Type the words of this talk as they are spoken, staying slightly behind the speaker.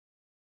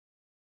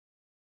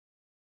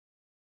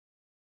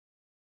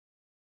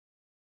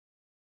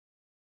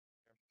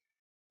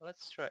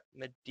Let's try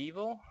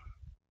medieval.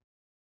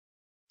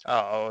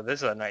 Oh,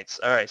 this is a knights.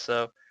 Alright,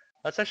 so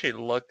let's actually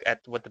look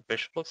at what the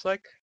bishop looks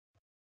like.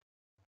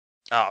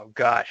 Oh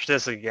gosh,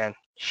 this again.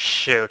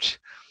 Shoot.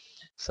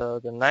 So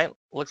the knight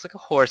looks like a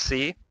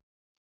horsey,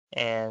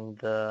 and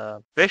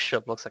the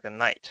bishop looks like a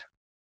knight.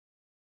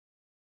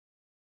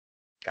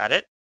 Got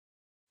it?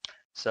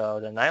 So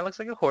the knight looks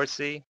like a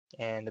horsey,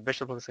 and the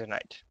bishop looks like a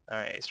knight.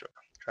 Alright, Acerook.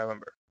 Try to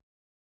remember.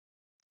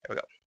 There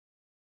we go.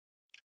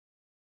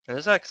 And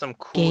there's like some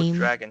cool Game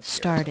dragons here.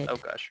 started. Oh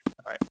gosh.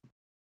 Alright.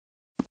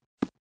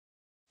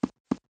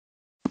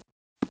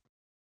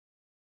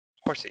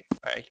 Horsey.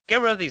 Alright,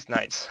 get rid of these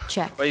knights.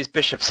 Check. Or these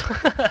bishops.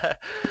 Get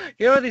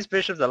rid of these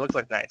bishops that look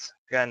like knights.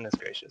 Goodness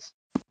gracious.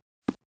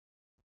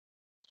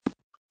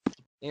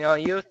 You know,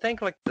 you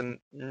think like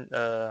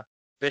the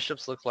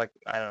bishops look like,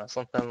 I don't know,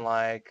 something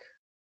like...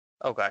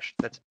 Oh gosh,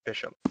 that's a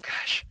bishop.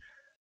 Gosh.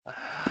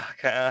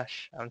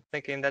 Gosh, I'm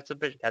thinking that's a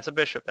bishop. That's a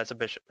bishop. That's a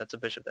bishop. That's a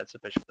bishop. That's a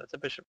bishop. That's a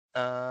bishop.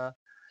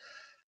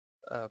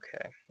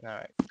 Okay.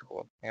 Alright,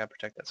 cool. I gotta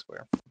protect that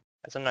square.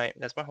 That's a knight.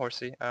 That's my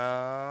horsey.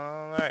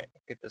 Alright,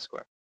 get this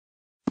square.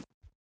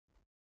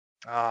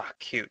 Ah,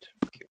 cute.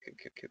 Cute, cute,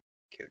 cute, cute,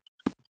 cute.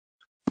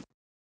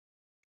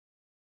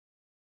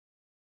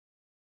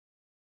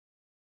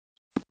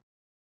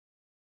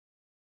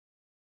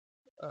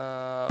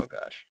 Oh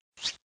gosh.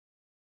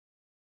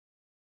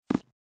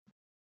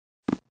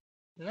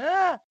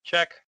 Ah,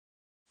 check.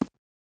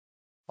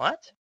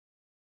 What?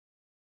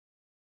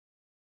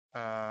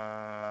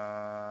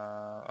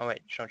 Oh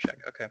wait, don't check.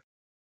 Okay.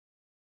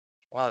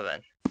 Well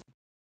then.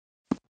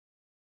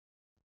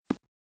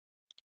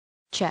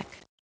 Check.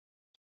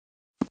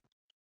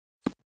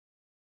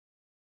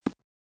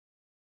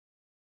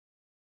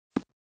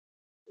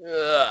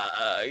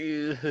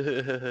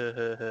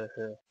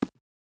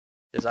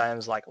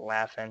 Design's like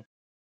laughing.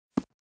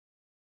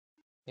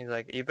 He's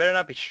like, you better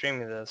not be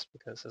streaming this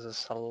because this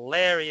is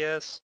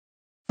hilarious.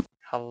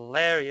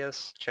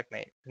 Hilarious.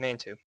 Checkmate. Main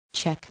 2.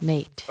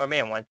 Checkmate. Or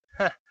main 1.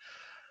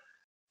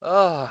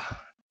 Oh,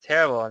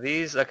 terrible.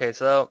 These, okay,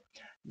 so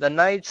the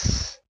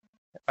knights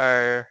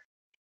are,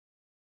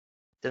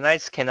 the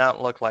knights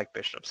cannot look like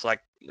bishops.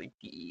 Like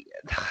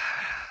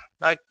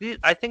these,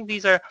 I think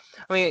these are,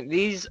 I mean,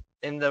 these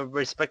in the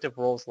respective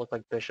roles look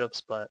like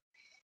bishops, but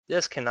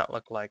this cannot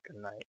look like a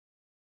knight.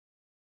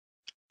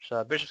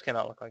 So bishops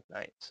cannot look like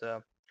knights.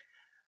 So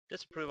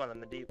disapprove on the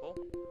medieval.